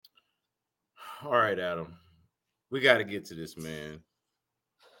All right, Adam. We got to get to this, man.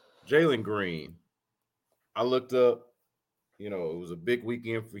 Jalen Green. I looked up, it was a big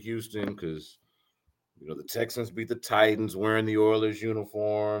weekend for Houston because, the Texans beat the Titans wearing the Oilers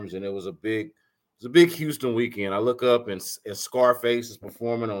uniforms, and it was a big Houston weekend. I look up and Scarface is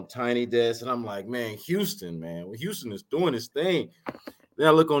performing on Tiny Desk, and I'm like, man, Houston, man. Well, Houston is doing this thing. Then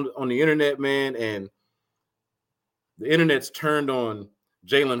I look on the internet, man, and the internet's turned on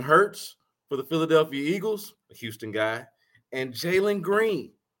Jalen Hurts for the Philadelphia Eagles, a Houston guy, and Jalen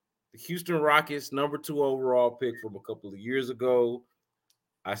Green, the Houston Rockets #2 overall pick from a couple of years ago.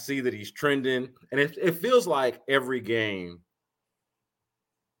 I see that he's trending, and it feels like every game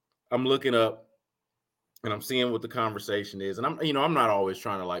I'm looking up and I'm seeing what the conversation is. And I'm not always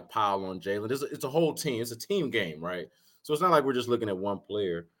trying to like pile on Jalen. It's a whole team. It's a team game, right? So it's not like we're just looking at one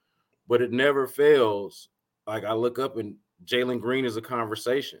player, but it never fails. Like I look up and Jalen Green is a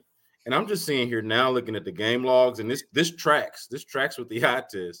conversation. And I'm just seeing here now looking at the game logs, and this tracks. This tracks with the eye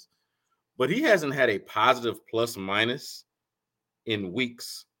test, but he hasn't had a positive plus minus in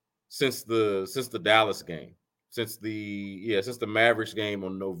weeks since the Dallas game, since the Mavericks game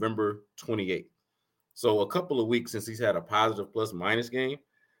on November 28th. So a couple of weeks since he's had a positive plus minus game.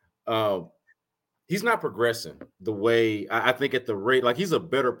 Um, he's not progressing the way I think at the rate. Like he's a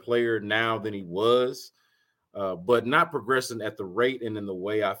better player now than he was, but not progressing at the rate and in the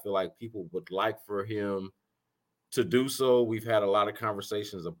way I feel like people would like for him to do so. We've had a lot of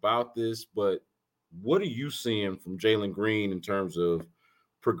conversations about this, but what are you seeing from Jalen Green in terms of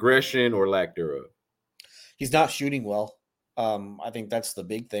progression or lack thereof? He's not shooting well. I think that's the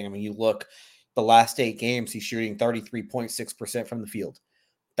big thing. I mean, you look the last 8 games, he's shooting 33.6% from the field.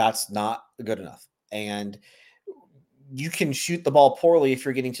 That's not good enough. And you can shoot the ball poorly if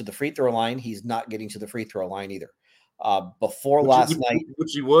you're getting to the free throw line. He's not getting to the free throw line either. Before Which, last which, night,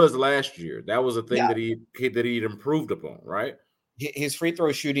 which he was last year. That was a thing yeah, that he'd improved upon, right? his free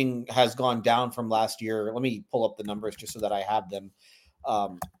throw shooting has gone down from last year. Let me pull up the numbers just so that I have them.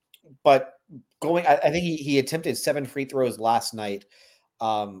 Um, but I think he attempted 7 free throws last night,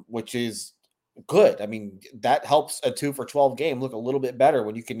 which is good. I mean, that helps a 2 for 12 game look a little bit better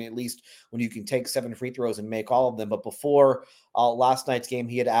when you can take 7 free throws and make all of them. But before last night's game,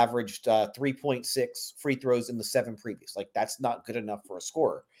 he had averaged 3.6 free throws in the 7 previous. Like that's not good enough for a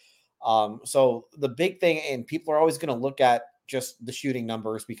scorer. So the big thing, and people are always going to look at just the shooting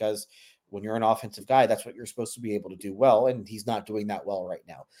numbers because when you're an offensive guy, that's what you're supposed to be able to do well. And he's not doing that well right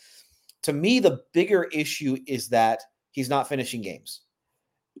now. To me, the bigger issue is that he's not finishing games.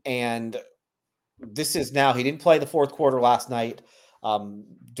 And this is now, he didn't play the fourth quarter last night.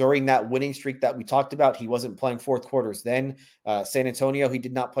 During that winning streak that we talked about, he wasn't playing fourth quarters then. San Antonio, he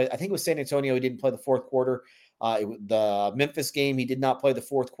did not play. I think it was San Antonio, he didn't play the fourth quarter. The Memphis game, he did not play the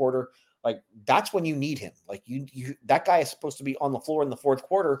fourth quarter. Like that's when you need him. Like you that guy is supposed to be on the floor in the fourth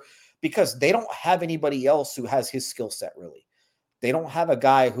quarter because they don't have anybody else who has his skill set really. They don't have a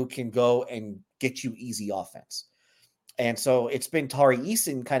guy who can go and get you easy offense. And so it's been Tari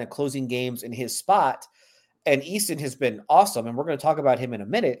Eason kind of closing games in his spot. And Eason has been awesome. And we're going to talk about him in a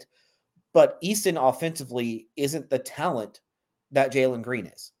minute. But Eason offensively isn't the talent that Jalen Green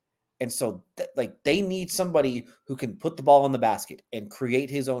is. And so they need somebody who can put the ball in the basket and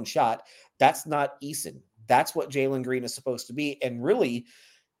create his own shot. That's not Eason. That's what Jalen Green is supposed to be. And really,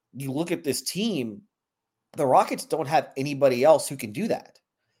 you look at this team, the Rockets don't have anybody else who can do that.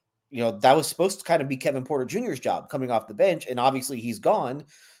 That was supposed to kind of be Kevin Porter Jr.'s job coming off the bench, and obviously he's gone.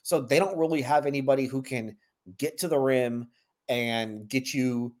 So they don't really have anybody who can get to the rim and get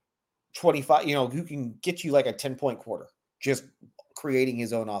you 25, who can get you like a 10-point quarter, just creating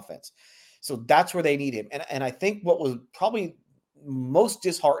his own offense. So that's where they need him. And I think what was probably most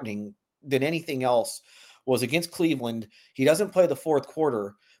disheartening than anything else was against Cleveland. He doesn't play the fourth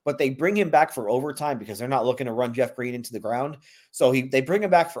quarter, but they bring him back for overtime because they're not looking to run Jeff Green into the ground. So they bring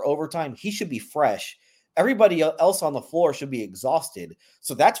him back for overtime. He should be fresh. Everybody else on the floor should be exhausted.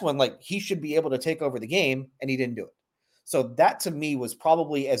 So that's when he should be able to take over the game, and he didn't do it. So that to me was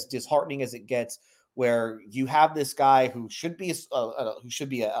probably as disheartening as it gets, where you have this guy who should be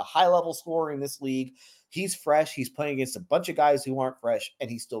a high level scorer in this league. He's fresh. He's playing against a bunch of guys who aren't fresh, and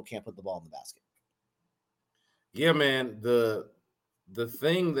he still can't put the ball in the basket. Yeah, man. The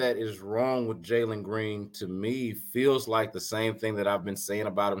thing that is wrong with Jalen Green to me feels like the same thing that I've been saying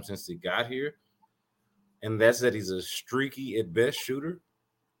about him since he got here. And that's that he's a streaky at best shooter.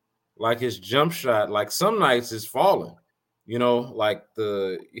 Like his jump shot, like some nights is falling. Like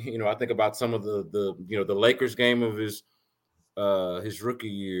I think about some of the Lakers game of his rookie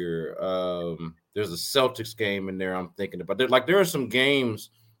year. There's a Celtics game in there I'm thinking about. There are some games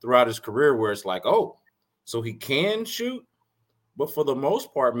throughout his career where it's like, oh, so he can shoot. But for the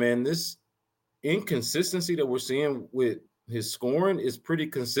most part, man, this inconsistency that we're seeing with his scoring is pretty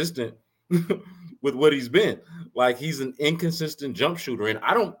consistent with what he's been. Like he's an inconsistent jump shooter. And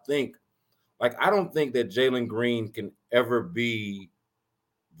I don't think that Jalen Green can ever be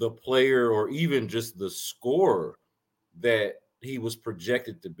the player or even just the scorer that he was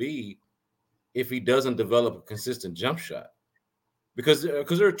projected to be if he doesn't develop a consistent jump shot. Because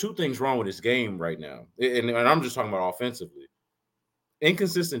there are two things wrong with his game right now, and I'm just talking about offensively.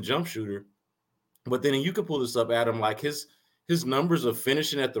 Inconsistent jump shooter, but then you can pull this up, Adam. Like his numbers of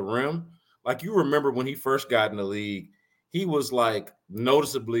finishing at the rim. Like you remember when he first got in the league, he was like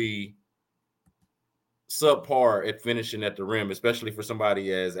noticeably subpar at finishing at the rim, especially for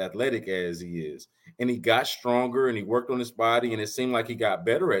somebody as athletic as he is. And he got stronger and he worked on his body, and it seemed like he got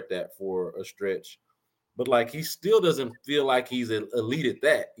better at that for a stretch. But like he still doesn't feel like he's elite at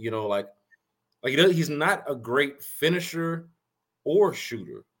that, he's not a great finisher or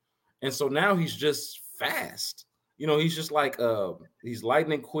shooter. And so now he's just fast. He's just like he's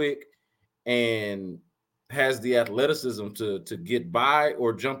lightning quick and has the athleticism to get by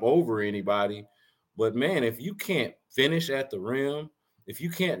or jump over anybody. But man, if you can't finish at the rim, if you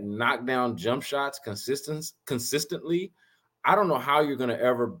can't knock down jump shots consistently, I don't know how you're going to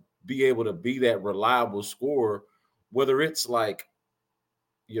ever be able to be that reliable scorer, whether it's like,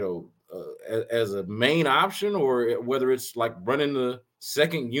 as a main option or whether it's like running the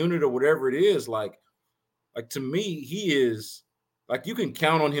second unit or whatever it is. Like to me, he is like you can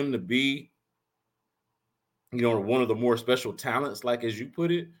count on him to be, one of the more special talents, like as you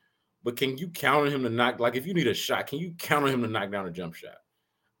put it. But can you count on him to knock? Like if you need a shot, can you count on him to knock down a jump shot?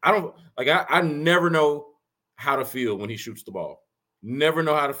 I don't like. I never know how to feel when he shoots the ball. Never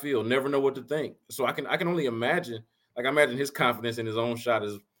know how to feel. Never know what to think. So I can only imagine. Like I imagine his confidence in his own shot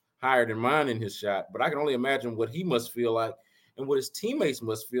is higher than mine in his shot. But I can only imagine what he must feel like and what his teammates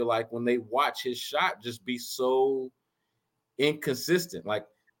must feel like when they watch his shot just be so inconsistent. Like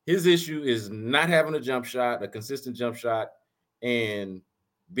his issue is not having a jump shot, a consistent jump shot, and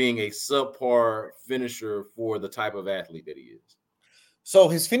being a subpar finisher for the type of athlete that he is. So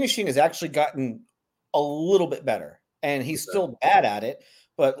his finishing has actually gotten a little bit better, and he's Okay. still bad at it.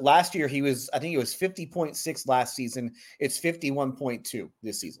 But last year I think it was 50.6 last season. It's 51.2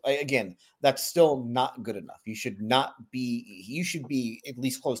 this season. Again, that's still not good enough. You should be at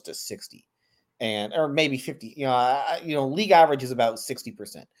least close to 60 or maybe 50. League average is about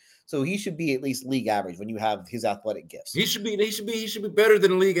 60%. So he should be at least league average when you have his athletic gifts. He should be better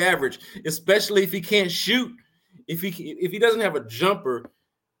than league average, especially if he can't shoot. If he doesn't have a jumper,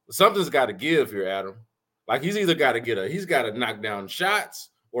 something's got to give here, Adam. Like he's either got to knock down shots,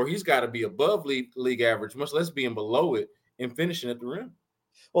 or he's got to be above league average, much less being below it and finishing at the rim.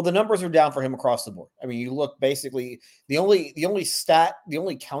 Well, the numbers are down for him across the board. I mean, you look basically the only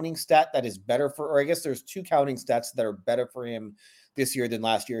counting stat that is better or I guess there's two counting stats that are better for him this year than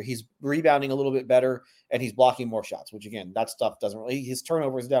last year. He's rebounding a little bit better and he's blocking more shots, which again, that stuff doesn't really, his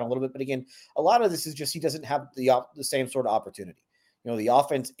turnover is down a little bit. But again, a lot of this is just he doesn't have the same sort of opportunity. The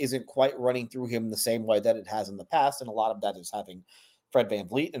offense isn't quite running through him the same way that it has in the past. And a lot of that is having Fred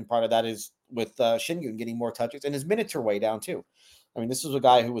VanVleet. And part of that is with Şengün getting more touches, and his minutes are way down too. I mean, this is a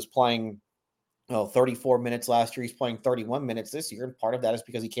guy who was playing 34 minutes last year. He's playing 31 minutes this year. And part of that is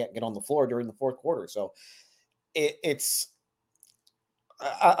because he can't get on the floor during the fourth quarter. So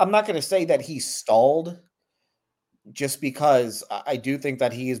I'm not going to say that he's stalled, just because I do think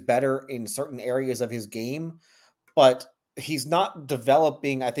that he is better in certain areas of his game, but he's not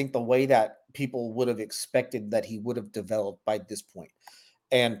developing, I think, the way that people would have expected that he would have developed by this point.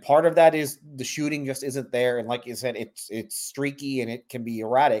 And part of that is the shooting just isn't there. And like you said, it's streaky and it can be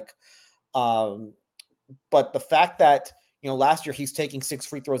erratic. But the fact that, last year he's taking 6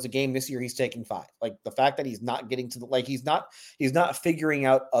 free throws a game. This year he's taking 5. Like the fact that he's not getting to he's not figuring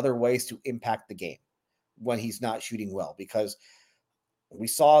out other ways to impact the game when he's not shooting well, because we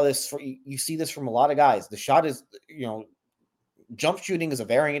saw this. You see this from a lot of guys. The shot is, jump shooting is a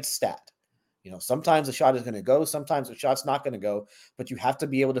variance stat. Sometimes the shot is going to go, sometimes the shot's not going to go, but you have to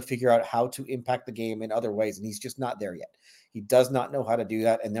be able to figure out how to impact the game in other ways. And he's just not there yet. He does not know how to do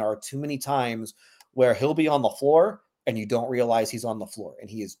that. And there are too many times where he'll be on the floor and you don't realize he's on the floor. And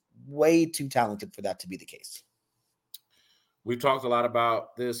he is way too talented for that to be the case. We've talked a lot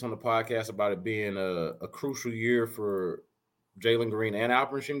about this on the podcast, about it being a crucial year for Jalen Green and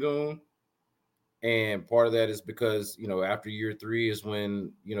Alperen Şengün. And part of that is because, after year 3 is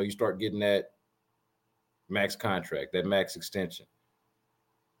when, you start getting that max contract, that max extension.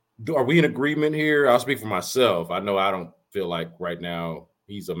 Are we in agreement here? I'll speak for myself. I know I don't feel like right now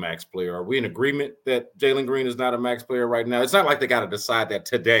he's a max player? Are we in agreement that Jalen Green is not a max player right now? It's not like they got to decide that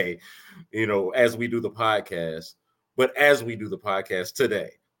today, as we do the podcast. But as we do the podcast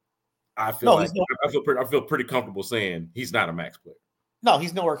today, I feel No, like I feel pretty comfortable saying he's not a max player. No,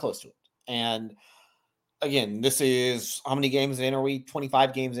 he's nowhere close to it. And again, this is how many games in? Are we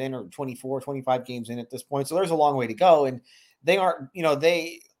 25 games in or 24, 25 games in at this point? So there's a long way to go. And they aren't,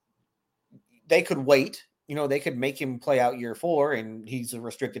 they could wait, they could make him play out year 4 and he's a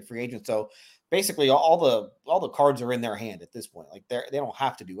restricted free agent. So basically all the cards are in their hand at this point. Like they don't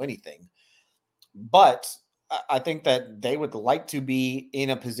have to do anything. But I think that they would like to be in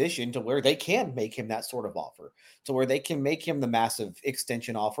a position to where they can make him that sort of offer, to where they can make him the massive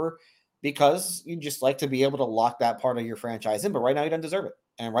extension offer, because you just like to be able to lock that part of your franchise in. But right now, he doesn't deserve it.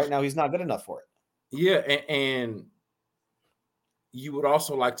 And right now, he's not good enough for it. Yeah. And you would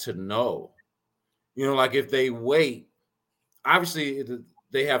also like to know, like if they wait, obviously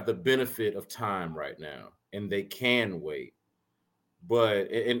they have the benefit of time right now and they can wait. But,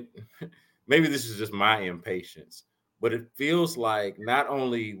 and maybe this is just my impatience, but it feels like not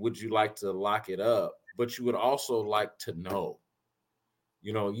only would you like to lock it up, but you would also like to know.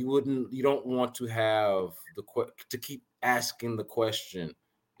 You don't want to have to keep asking the question,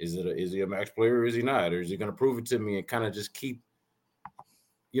 is he a max player or is he not? Or is he going to prove it to me, and kind of just keep,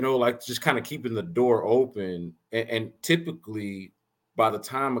 like just kind of keeping the door open. And typically by the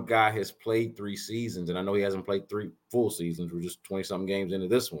time a guy has played 3 seasons, and I know he hasn't played 3 full seasons, we're just 20 something games into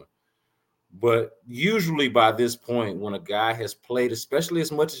this one. But usually by this point, when a guy has played, especially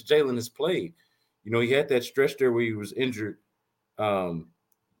as much as Jalen has played, he had that stretch there where he was injured.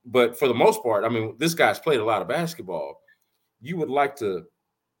 But for the most part, I mean, this guy's played a lot of basketball. You would like to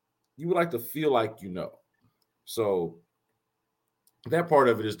feel like So that part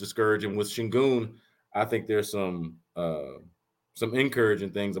of it is discouraging. With Şengün, I think there's some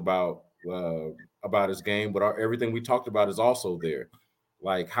encouraging things about his game, but everything we talked about is also there.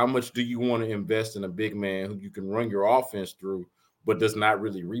 Like, how much do you want to invest in a big man who you can run your offense through, but does not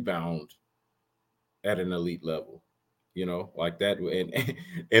really rebound at an elite level? Like that,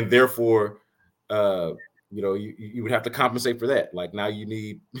 and therefore, you would have to compensate for that. Like, now you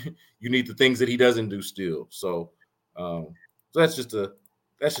need the things that he doesn't do still. So that's just a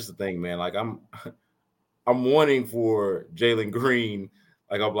thing, man. Like, I'm wanting for Jalen Green.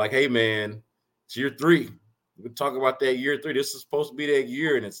 Like, I'm like, hey man, it's year 3. We talk about that year 3. This is supposed to be that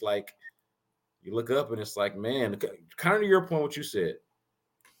year, and it's like you look up and it's like, man, kind of to your point, what you said.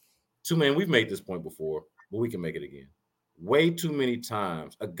 Man, we've made this point before, but we can make it again. Way too many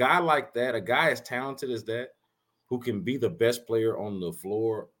times. A guy like that, a guy as talented as that, who can be the best player on the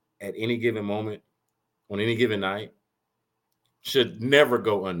floor at any given moment, on any given night, should never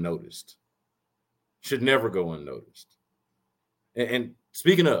go unnoticed. Should never go unnoticed. And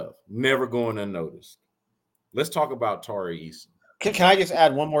speaking of never going unnoticed, let's talk about Tari Eason. Can I just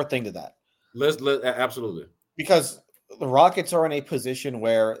add one more thing to that? Absolutely. Because the Rockets are in a position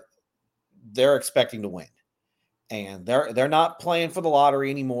where they're expecting to win. And they're not playing for the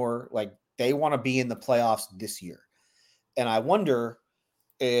lottery anymore. Like, they want to be in the playoffs this year. And I wonder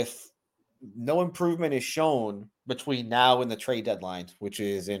if no improvement is shown between now and the trade deadline, which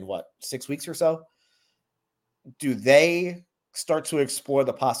is in 6 weeks or so, do they start to explore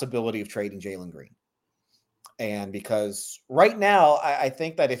the possibility of trading Jalen Green? And because right now, I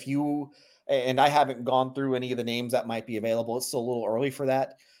think that if you, and I haven't gone through any of the names that might be available, it's still a little early for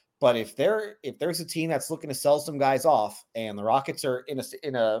that. But if there's a team that's looking to sell some guys off, and the Rockets are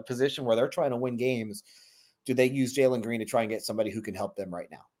in a position where they're trying to win games, do they use Jalen Green to try and get somebody who can help them right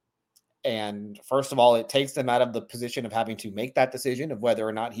now? And first of all, it takes them out of the position of having to make that decision of whether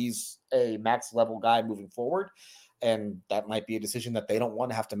or not he's a max level guy moving forward. And that might be a decision that they don't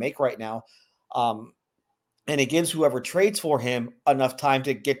want to have to make right now. And it gives whoever trades for him enough time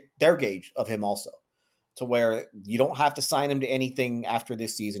to get their gauge of him also, to where you don't have to sign him to anything after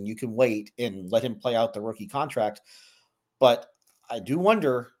this season. You can wait and let him play out the rookie contract. But I do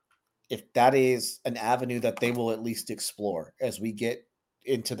wonder if that is an avenue that they will at least explore as we get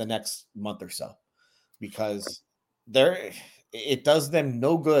into the next month or so, because it does them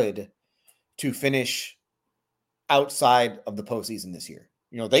no good to finish outside of the postseason this year.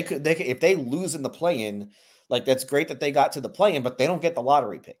 They could if they lose in the play-in, like, that's great that they got to the play-in, but they don't get the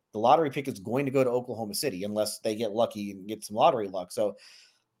lottery pick. The lottery pick is going to go to Oklahoma City unless they get lucky and get some lottery luck. So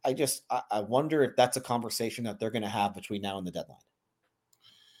I wonder if that's a conversation that they're going to have between now and the deadline.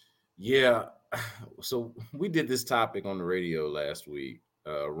 Yeah. So we did this topic on the radio last week,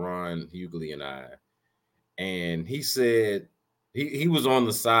 Ron Hughley and I, and he said he was on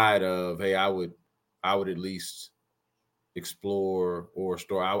the side of, hey, I would at least explore or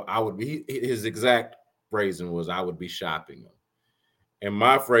store. I would be his exact phrasing was I would be shopping them. And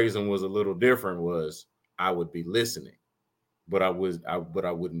my phrasing was a little different was I would be listening, but I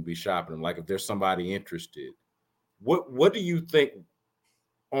wouldn't be shopping them. Like if there's somebody interested. What do you think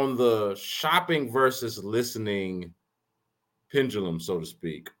on the shopping versus listening pendulum, so to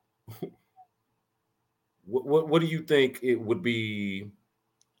speak? What do you think it would be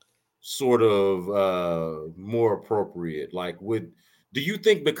sort of more appropriate? Like would do you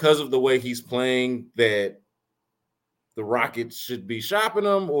think because of the way he's playing that the Rockets should be shopping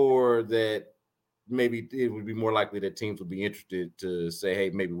him, or that maybe it would be more likely that teams would be interested to say, hey,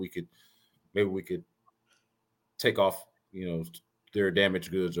 maybe we could take off, their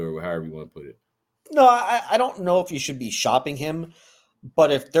damaged goods or however you want to put it. No, I don't know if you should be shopping him,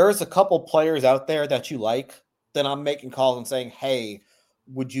 but if there's a couple players out there that you like, then I'm making calls and saying, hey,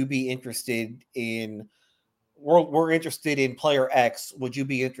 would you be interested in we're interested in player X. Would you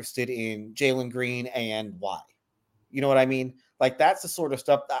be interested in Jalen Green and Y? You know what I mean? Like that's the sort of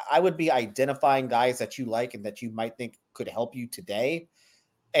stuff that I would be identifying guys that you like and that you might think could help you today.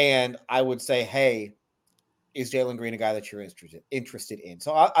 And I would say, hey, is Jalen Green a guy that you're interested in?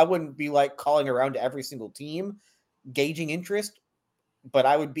 So I wouldn't be like calling around to every single team, gauging interest, but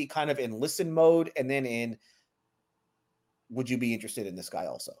I would be kind of in listen mode and then in would you be interested in this guy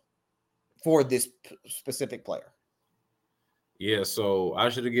also for this specific player? Yeah, so I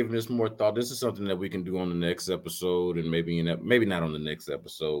should have given this more thought. This is something that we can do on the next episode, and maybe not on the next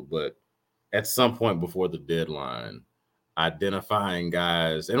episode, but at some point before the deadline, identifying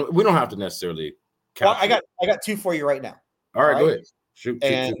guys, and we don't have to necessarily Well, couch it. I got two for you right now. All All right, go right. ahead. Shoot, shoot,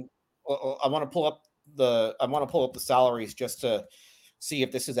 And shoot. I want to pull up the salaries just to see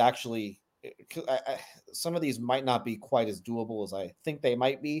if this is actually some of these might not be quite as doable as I think they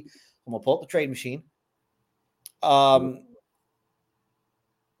might be. I'm gonna pull up the trade machine. Um,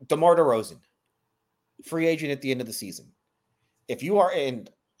 DeMar DeRozan, free agent at the end of the season. If you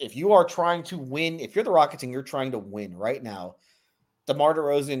are trying to win, if you're the Rockets and you're trying to win right now, DeMar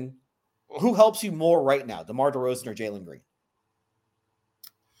DeRozan, who helps you more right now, DeMar DeRozan or Jalen Green?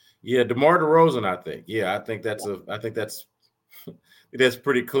 Yeah, DeMar DeRozan, I think. Yeah, I think that's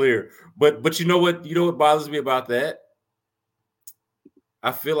pretty clear. But you know what? You know what bothers me about that?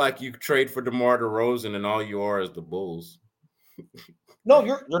 I feel like you trade for DeMar DeRozan and all you are is the Bulls. No,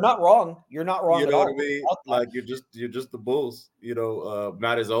 you're not wrong. You're not wrong You at know what I all mean? about that. Like you're just the Bulls.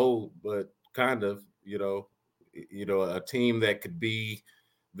 Not as old, but kind of. A team that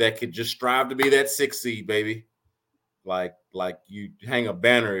could just strive to be that 6 seed, baby. Like you hang a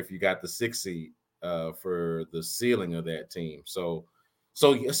banner if you got the 6 seed for the ceiling of that team. So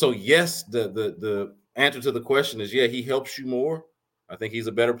yes, the answer to the question is yeah, he helps you more. I think he's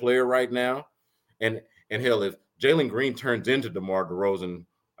a better player right now, and hell, if Jalen Green turns into DeMar DeRozan,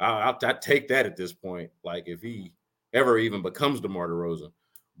 I'll take that at this point. Like if he ever even becomes DeMar DeRozan,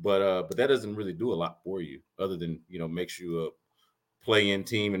 but that doesn't really do a lot for you other than makes you a play-in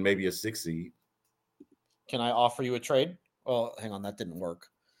team and maybe a 6 seed. Can I offer you a trade? Oh, hang on, that didn't work.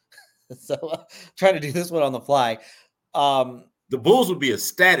 So trying to do this one on the fly. The Bulls would be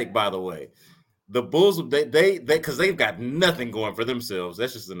ecstatic, by the way. The Bulls, they because they've got nothing going for themselves.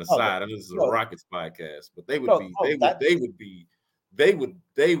 That's just an Oh, aside. I know this is a no, Rockets podcast, but they would no, be, oh, that. they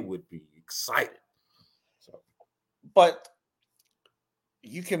would be excited. So But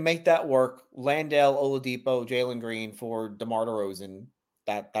you can make that work. Landale, Oladipo, Jalen Green for DeMar DeRozan.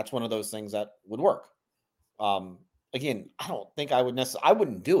 That's one of those things that would work. Um, Again, I don't think I would necessarily. I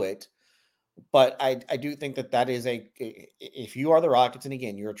wouldn't do it, but I do think that is if you are the Rockets, and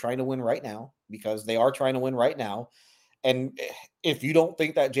again, you're trying to win right now because they are trying to win right now, and if you don't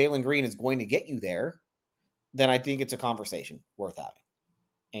think that Jalen Green is going to get you there, then I think it's a conversation worth having.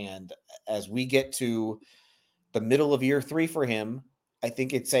 And as we get to the middle of year 3 for him, I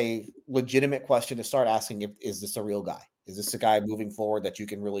think it's a legitimate question to start asking: if is this a real guy? Is this a guy moving forward that you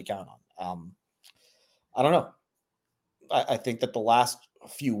can really count on? I don't know. I think that the last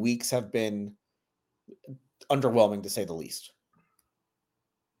few weeks have been underwhelming to say the least.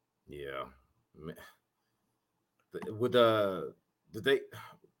 yeah, would did they?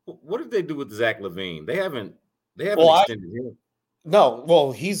 What did they do with Zach LaVine? They haven't Well, extended him. no,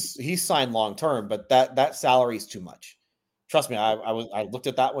 well, he's signed long term, but that salary is too much. Trust me, I looked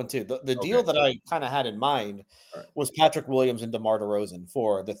at that one too. The deal Okay, that I kind of had in mind all right. was Patrick Williams and DeMar DeRozan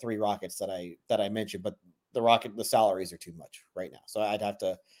for the 3 Rockets that I mentioned, but the salaries are too much right now. So I'd have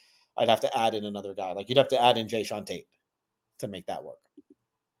to add in another guy. Like you'd have to add in Jay Sean Tate to make that work.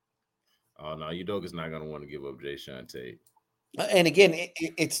 Oh no, Udoka's not gonna want to give up Jay Sean Tate. And again,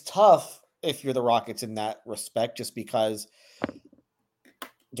 it's tough if you're the Rockets in that respect, just because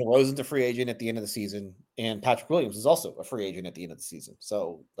DeRozan's a free agent at the end of the season, and Patrick Williams is also a free agent at the end of the season.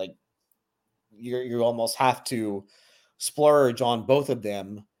 So like you almost have to splurge on both of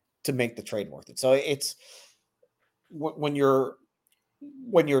them to make the trade worth it. So it's when your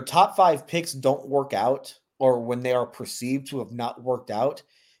top 5 picks don't work out, or when they are perceived to have not worked out,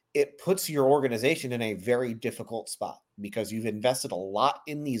 it puts your organization in a very difficult spot because you've invested a lot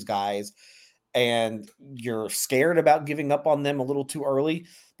in these guys and you're scared about giving up on them a little too early,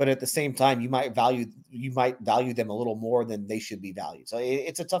 but at the same time you might value them a little more than they should be valued. So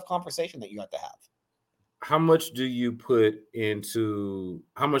it's a tough conversation that you have to have. How much stock do you put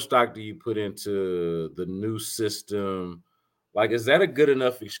into the new system? Like, is that a good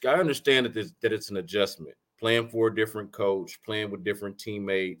enough? I understand that it's an adjustment, playing for a different coach, playing with different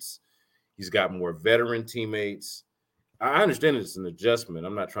teammates. He's got more veteran teammates. I understand it's an adjustment.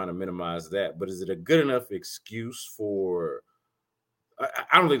 I'm not trying to minimize that, but is it a good enough excuse for?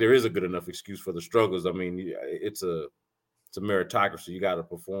 I don't think there is a good enough excuse for the struggles. I mean, it's a meritocracy. You got to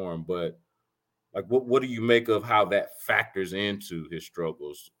perform, but like, what do you make of how that factors into his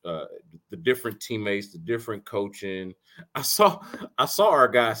struggles? The different teammates, the different coaching. I saw our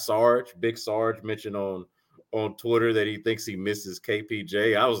guy Sarge, Big Sarge, mention on Twitter that he thinks he misses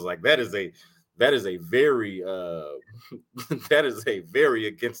KPJ. I was like, that is a very that is a very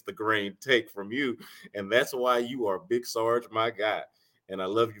against the grain take from you, and that's why you are Big Sarge, my guy, and I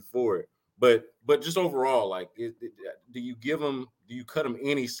love you for it. But just overall, like, do you cut him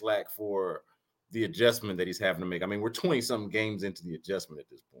any slack for the adjustment that he's having to make? I mean, we're 20 something games into the adjustment at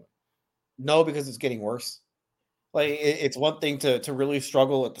this point. No, because it's getting worse. Like it's one thing to really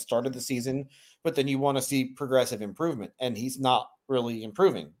struggle at the start of the season, but then you want to see progressive improvement, and he's not really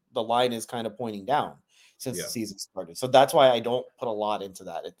improving. The line is kind of pointing down since Yeah. the season started. So that's why I don't put a lot into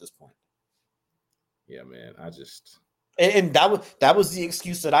that at this point. Yeah, man. And that was the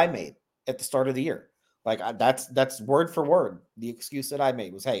excuse that I made at the start of the year. Like that's word for word. The excuse that I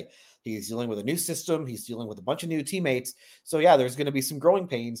made was, hey, he's dealing with a new system. He's dealing with a bunch of new teammates. So yeah, there's going to be some growing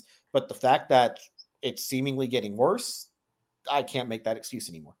pains. But the fact that it's seemingly getting worse, I can't make that excuse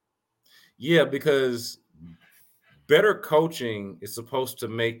anymore. Yeah, because better coaching is supposed to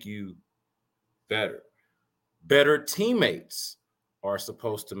make you better. Better teammates are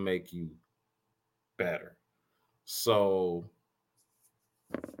supposed to make you better. So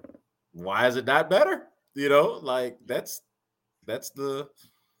why is it not better? Like that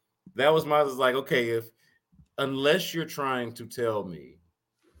was my was like, okay, if unless you're trying to tell me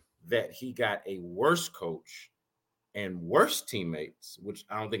that he got a worse coach and worse teammates, which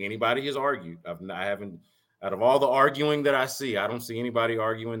I don't think anybody has argued. I haven't, out of all the arguing that I see, I don't see anybody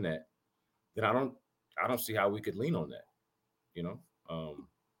arguing that. Then I don't see how we could lean on that. You know,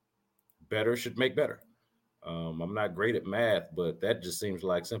 better should make better. I'm not great at math, but that just seems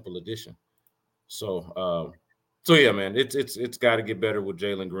like simple addition. So, so yeah, man, it's got to get better with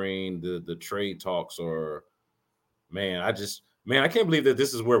Jalen Green. The trade talks are, man. I can't believe that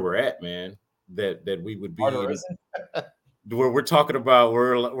this is where we're at, man. That we would be in, where we're talking about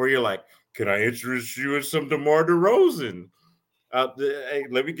where you're like, can I interest you in some DeMar DeRozan? Hey,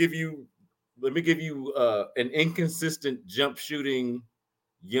 let me give you an inconsistent jump shooting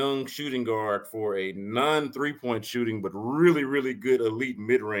young shooting guard for a non 3-point shooting, but really, really good elite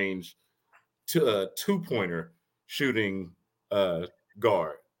mid range to a 2-pointer shooting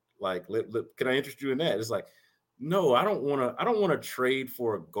guard. Like, can I interest you in that? It's like, no, I don't want to. I don't want to trade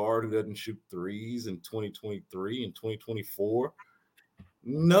for a guard who doesn't shoot threes in 2023 and 2024.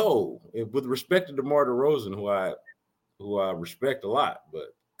 No, with respect to DeMar DeRozan, who I respect a lot,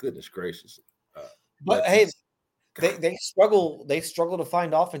 but goodness gracious, But let's hey, just they struggle to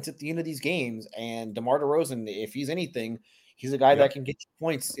find offense at the end of these games. And DeMar DeRozan, if he's anything, he's a guy yeah, that can get you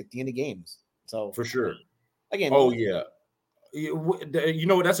points at the end of games. So for sure. again, Oh yeah, you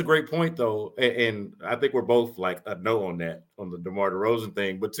know what? That's a great point though, and I think we're both like a no on that on the DeMar DeRozan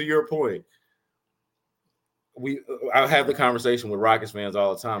thing. But to your point, I have the conversation with Rockets fans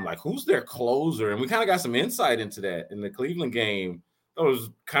all the time, like who's their closer, and we kind of got some insight into that in the Cleveland game. That was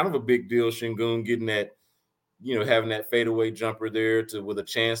kind of a big deal. Şengün getting that, having that fadeaway jumper there with a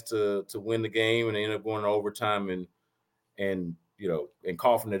chance to win the game, and they end up going to overtime and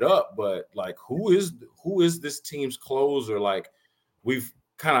coughing it up. But like, who is this team's closer? Like, we've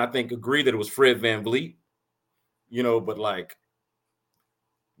kind of, I think, agreed that it was Fred VanVleet, but like,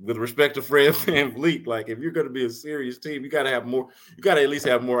 with respect to Fred VanVleet, like, if you're going to be a serious team, you got to have more. You got to at least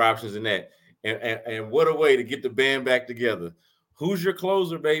have more options than that. And what a way to get the band back together. Who's your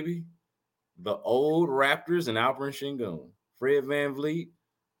closer, baby? The old Raptors and Alperen Şengün. Fred VanVleet,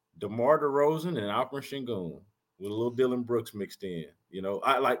 DeMar DeRozan and Alperen Sengun with a little Dylan Brooks mixed in.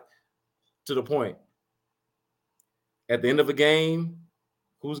 I like to the point. At the end of a game,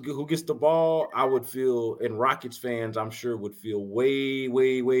 who gets the ball? I would feel, and Rockets fans, I'm sure, would feel way,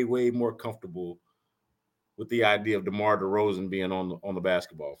 way, way, way more comfortable with the idea of DeMar DeRozan being on the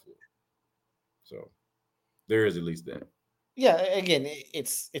basketball floor. So there is at least that. Yeah, again,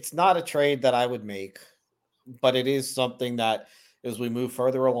 it's not a trade that I would make, but it is something that as we move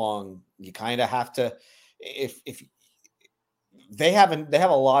further along, you kind of have to. If they have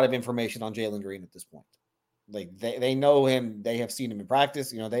a lot of information on Jalen Green at this point. Like they know him, they have seen him in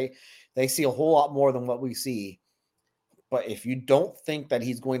practice. They see a whole lot more than what we see. But if you don't think that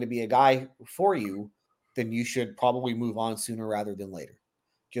he's going to be a guy for you, then you should probably move on sooner rather than later,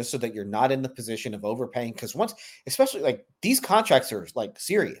 just so that you're not in the position of overpaying. Because once, especially like these contracts are like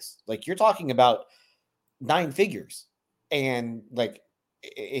serious, like you're talking about 9 figures, and like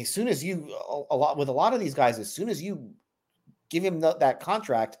as soon as you a lot with a lot of these guys, as soon as you give him that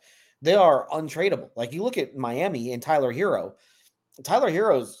contract, they are untradeable. Like you look at Miami and Tyler Hero. Tyler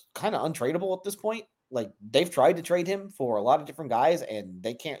Hero's kind of untradeable at this point. Like they've tried to trade him for a lot of different guys, and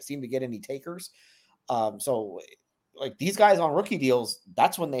they can't seem to get any takers. So like these guys on rookie deals,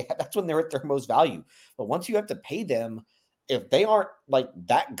 that's when they're at their most value. But once you have to pay them, if they aren't like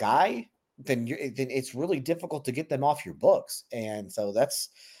that guy, then it's really difficult to get them off your books. And so that's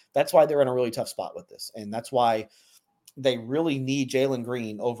why they're in a really tough spot with this, and that's why they really need Jalen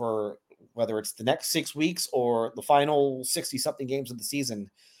Green over whether it's the next 6 weeks or the final 60 something games of the season.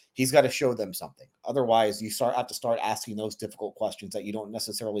 He's got to show them something. Otherwise, you have to start asking those difficult questions that you don't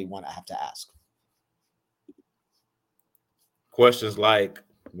necessarily want to have to ask. Questions like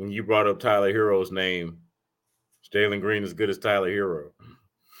when you brought up Tyler Hero's name, is Jalen Green as good as Tyler Hero?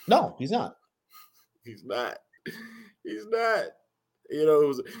 No, he's not. He's not. He's not.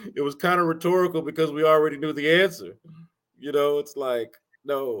 It was kind of rhetorical because we already knew the answer. It's like,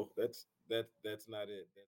 no, that's not it.